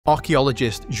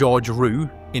Archaeologist Georges Roux,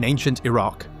 in ancient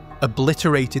Iraq,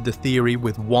 obliterated the theory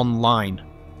with one line: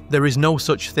 there is no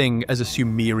such thing as a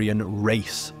Sumerian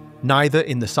race, neither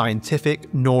in the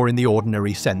scientific nor in the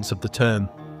ordinary sense of the term.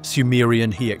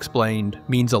 Sumerian, he explained,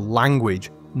 means a language,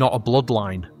 not a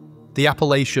bloodline. The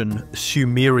appellation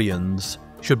Sumerians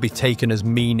should be taken as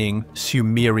meaning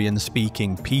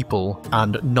Sumerian-speaking people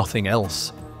and nothing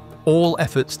else. All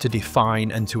efforts to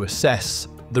define and to assess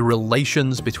the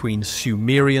relations between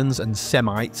Sumerians and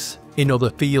Semites in other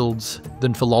fields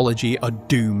than philology are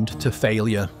doomed to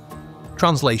failure.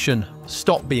 Translation: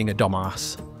 stop being a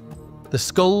dumbass. The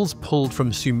skulls pulled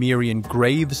from Sumerian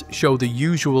graves show the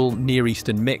usual Near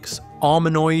Eastern mix,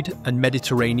 Armenoid and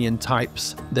Mediterranean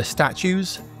types. The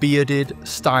statues, bearded,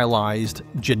 stylized,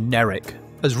 generic.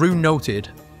 As Roux noted,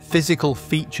 physical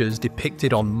features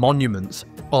depicted on monuments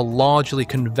are largely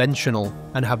conventional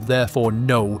and have therefore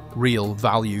no real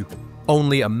value.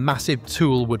 Only a massive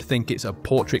tool would think it's a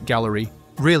portrait gallery.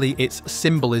 Really, it's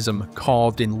symbolism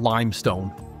carved in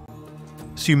limestone.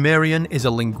 Sumerian is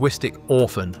a linguistic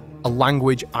orphan, a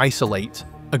language isolate,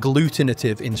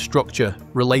 agglutinative in structure,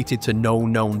 related to no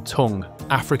known tongue,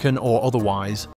 African or otherwise.